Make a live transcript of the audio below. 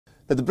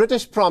The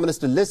British Prime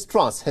Minister Liz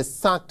Truss has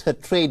sacked her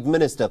Trade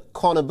Minister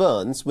Conor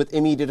Burns with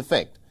immediate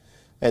effect.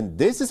 And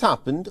this has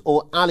happened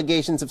over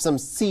allegations of some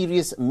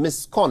serious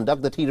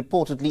misconduct that he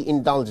reportedly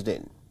indulged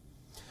in.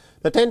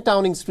 Now, 10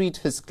 Downing Street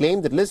has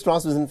claimed that Liz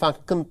Truss was in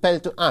fact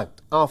compelled to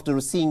act after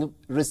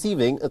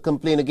receiving a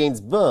complaint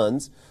against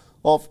Burns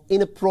of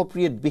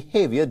inappropriate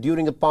behaviour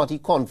during a party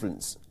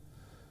conference.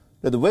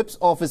 Now, the Whip's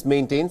office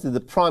maintains that the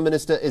Prime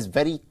Minister is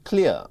very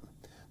clear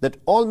that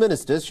all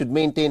ministers should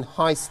maintain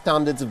high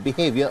standards of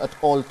behaviour at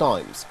all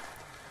times.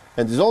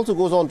 And this also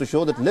goes on to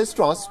show that Liz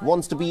Truss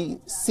wants to be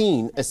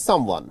seen as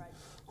someone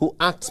who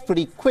acts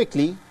pretty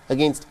quickly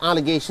against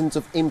allegations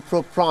of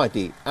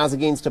impropriety, as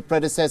against her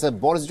predecessor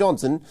Boris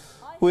Johnson,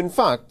 who in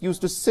fact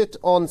used to sit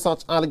on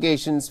such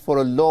allegations for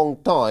a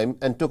long time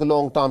and took a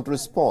long time to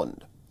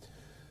respond.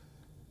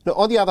 Now,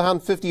 on the other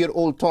hand,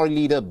 50-year-old Tory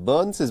leader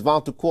Burns has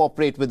vowed to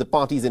cooperate with the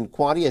party's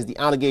inquiry as the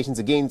allegations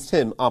against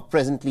him are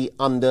presently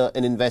under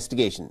an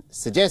investigation,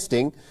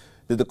 suggesting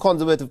that the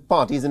Conservative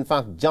Party has in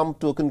fact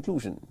jumped to a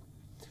conclusion.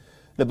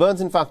 Now,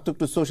 Burns in fact took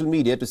to social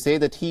media to say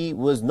that he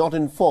was not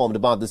informed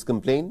about this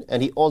complaint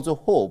and he also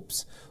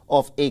hopes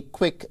of a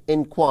quick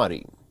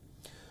inquiry.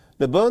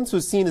 Now, Burns,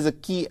 who's seen as a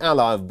key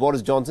ally of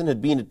Boris Johnson,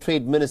 had been a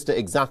trade minister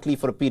exactly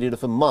for a period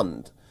of a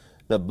month.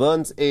 Now,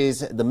 Burns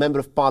is the Member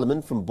of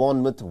Parliament from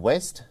Bournemouth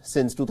West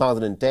since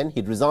 2010.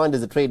 He'd resigned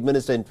as a Trade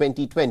Minister in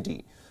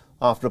 2020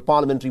 after a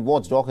parliamentary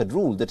watchdog had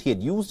ruled that he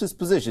had used his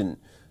position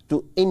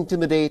to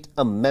intimidate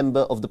a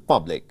member of the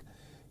public.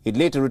 He'd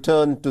later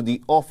returned to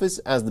the office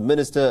as the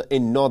Minister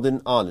in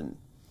Northern Ireland.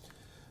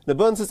 Now,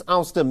 Burns'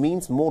 ouster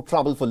means more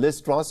trouble for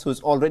Liz Truss, who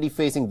is already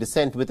facing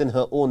dissent within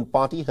her own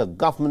party. Her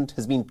government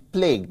has been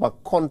plagued by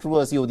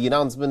controversy over the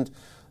announcement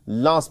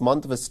last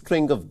month of a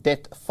string of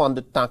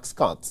debt-funded tax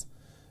cuts,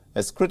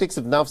 as critics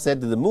have now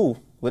said that the move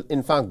will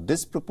in fact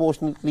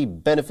disproportionately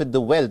benefit the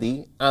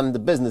wealthy and the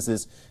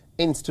businesses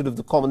instead of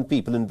the common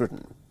people in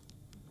Britain.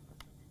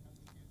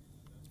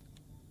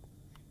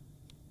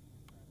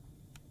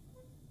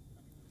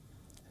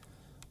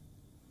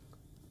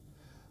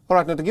 All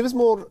right, now to give us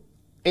more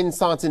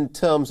insights in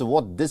terms of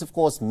what this of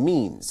course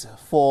means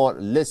for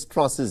Liz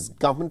Truss's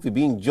government, we're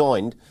being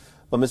joined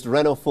by Mr.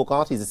 Renaud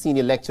Foucault. He's a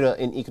senior lecturer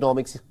in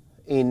economics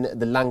in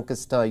the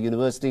Lancaster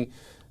University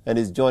and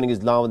is joining us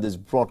now in this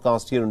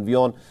broadcast here on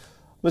WION.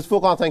 Mr.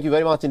 Foucault, thank you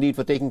very much indeed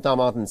for taking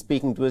time out and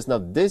speaking to us. Now,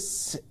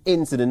 this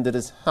incident that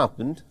has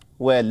happened,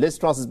 where Liz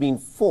Truss has been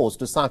forced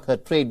to sack her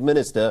trade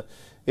minister,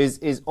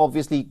 is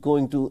obviously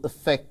going to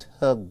affect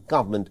her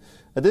government.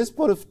 At this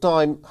point of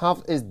time,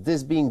 how is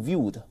this being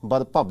viewed by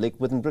the public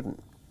within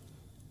Britain?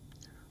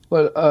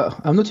 Well,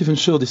 I'm not even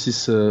sure this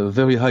is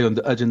very high on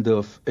the agenda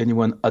of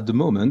anyone at the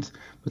moment.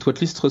 But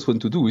what Liz Truss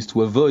wants to do is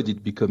to avoid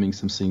it becoming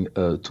something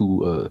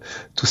too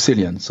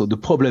salient. So the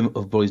problem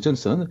of Boris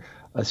Johnson,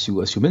 as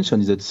you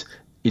mentioned, is that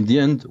in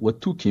the end,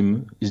 what took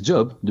him his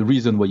job, the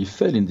reason why he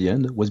fell in the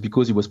end, was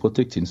because he was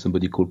protecting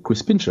somebody called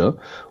Chris Pincher,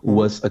 who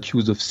was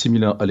accused of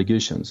similar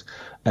allegations.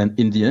 And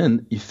in the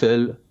end, he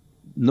fell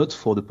not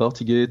for the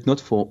Partygate, not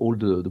for all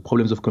the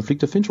problems of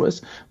conflict of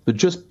interest, but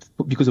just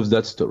because of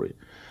that story.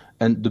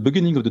 And the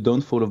beginning of the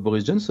downfall of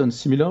Boris Johnson,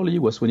 similarly,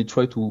 was when he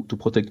tried to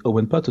protect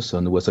Owen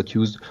Paterson, who was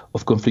accused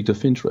of conflict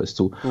of interest.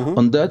 So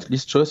on that,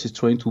 Liz Truss is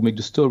trying to make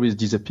the stories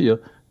disappear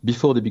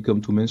before they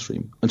become too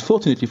mainstream.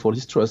 Unfortunately for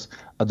Liz Truss,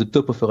 at the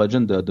top of her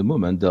agenda at the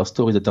moment, there are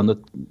stories that are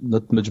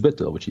not much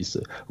better, which is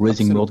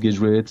raising mortgage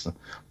rates,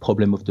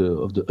 problem of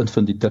the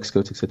unfunded tax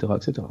cuts, etc.,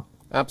 etc.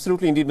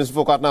 Absolutely, indeed, Mr.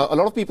 Foucault. Now, a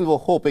lot of people were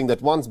hoping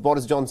that once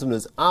Boris Johnson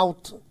was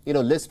out,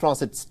 Liz Truss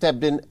had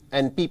stepped in,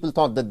 and people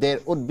thought that there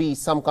would be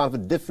some kind of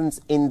a difference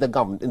in the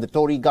government, in the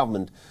Tory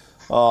government,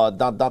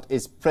 that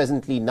is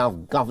presently now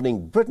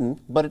governing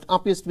Britain. But it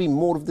appears to be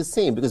more of the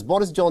same, because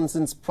Boris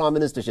Johnson's prime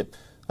ministership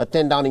at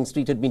 10 Downing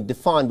Street had been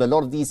defined by a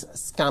lot of these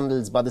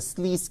scandals, by the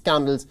sleaze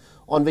scandals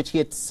on which he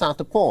had sat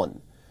upon.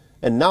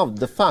 And now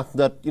the fact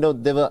that,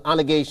 there were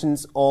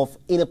allegations of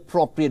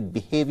inappropriate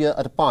behaviour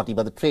at a party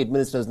by the trade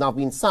minister has now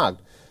been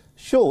sacked,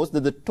 shows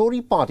that the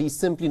Tory party is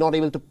simply not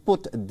able to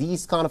put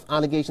these kind of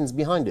allegations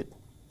behind it.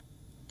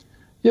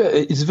 Yeah,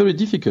 it's very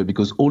difficult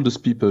because all those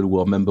people who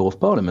are members of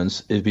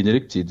parliaments have been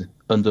elected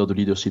under the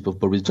leadership of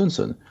Boris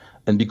Johnson.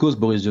 And because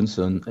Boris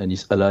Johnson and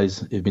his allies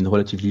have been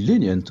relatively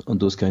lenient on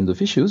those kinds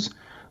of issues,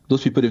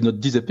 those people have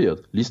not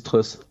disappeared. Liz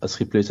Truss has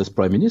replaced as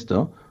Prime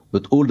Minister,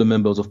 but all the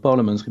members of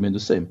Parliament remain the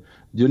same.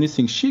 The only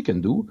thing she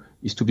can do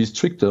is to be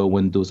stricter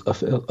when those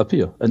affairs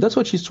appear. And that's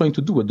what she's trying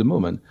to do at the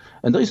moment.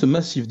 And there is a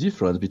massive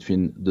difference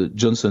between the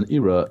Johnson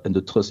era and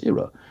the Truss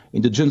era.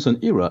 In the Johnson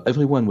era,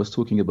 everyone was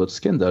talking about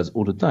scandals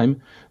all the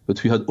time,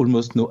 but we had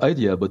almost no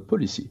idea about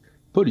policy.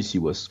 Policy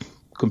was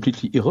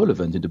completely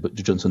irrelevant in the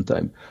Johnson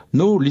time.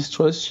 Now, Liz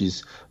Truss,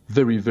 she's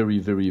very, very,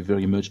 very,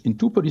 very much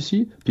into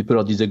policy. People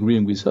are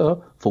disagreeing with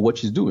her for what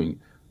she's doing,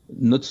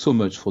 not so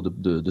much for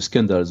the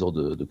scandals or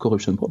the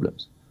corruption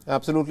problems.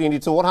 Absolutely,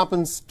 indeed. So what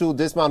happens to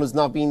this man who's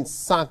now been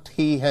sacked?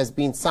 He has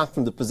been sacked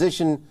from the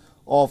position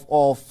of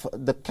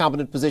the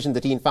cabinet position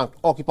that he in fact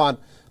occupied.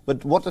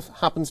 But what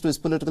happens to his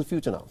political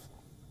future now?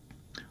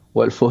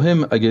 Well, for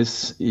him, I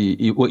guess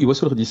he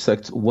was already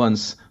sacked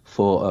once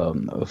for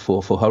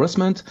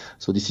harassment.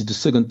 So this is the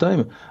second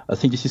time. I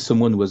think this is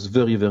someone who was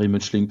very, very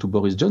much linked to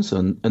Boris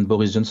Johnson, and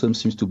Boris Johnson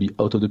seems to be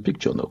out of the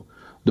picture now.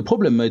 The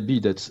problem might be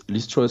that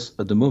Liz Truss,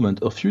 at the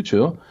moment of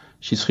future,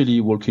 she's really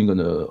working on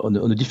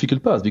a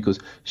difficult path, because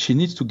she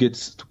needs to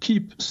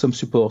keep some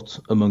support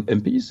among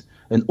MPs,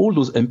 and all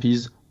those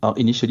MPs are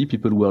initially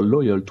people who are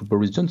loyal to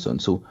Boris Johnson.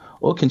 So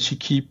how can she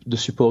keep the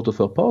support of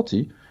her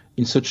party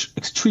in such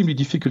extremely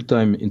difficult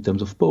time in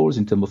terms of polls,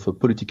 in terms of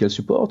political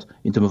support,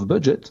 in terms of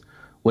budget,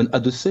 when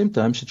at the same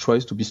time she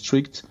tries to be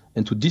strict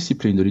and to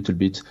discipline a little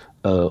bit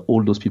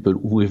all those people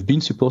who have been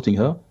supporting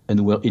her and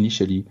who were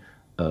initially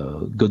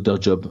got their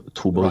job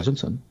through Boris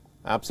Johnson.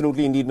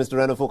 Absolutely indeed, Mr.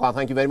 Renaud Foucault.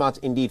 Thank you very much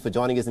indeed for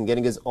joining us and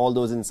getting us all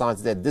those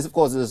insights there. This, of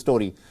course, is a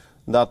story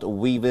that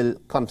we will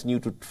continue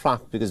to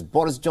track, because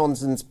Boris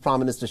Johnson's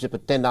prime ministership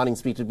at 10 Downing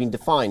Street has been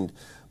defined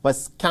by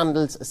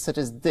scandals such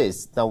as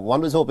this. Now,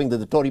 one was hoping that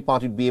the Tory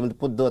party would be able to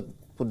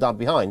put that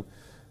behind.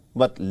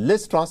 But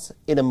Liz Truss,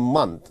 in a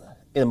month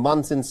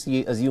since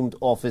she assumed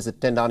office at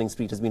 10 Downing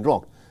Street, has been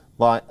rocked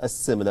by a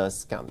similar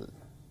scandal.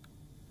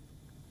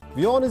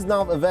 WION is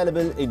now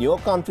available in your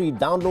country.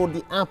 Download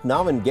the app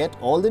now and get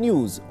all the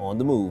news on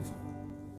the move.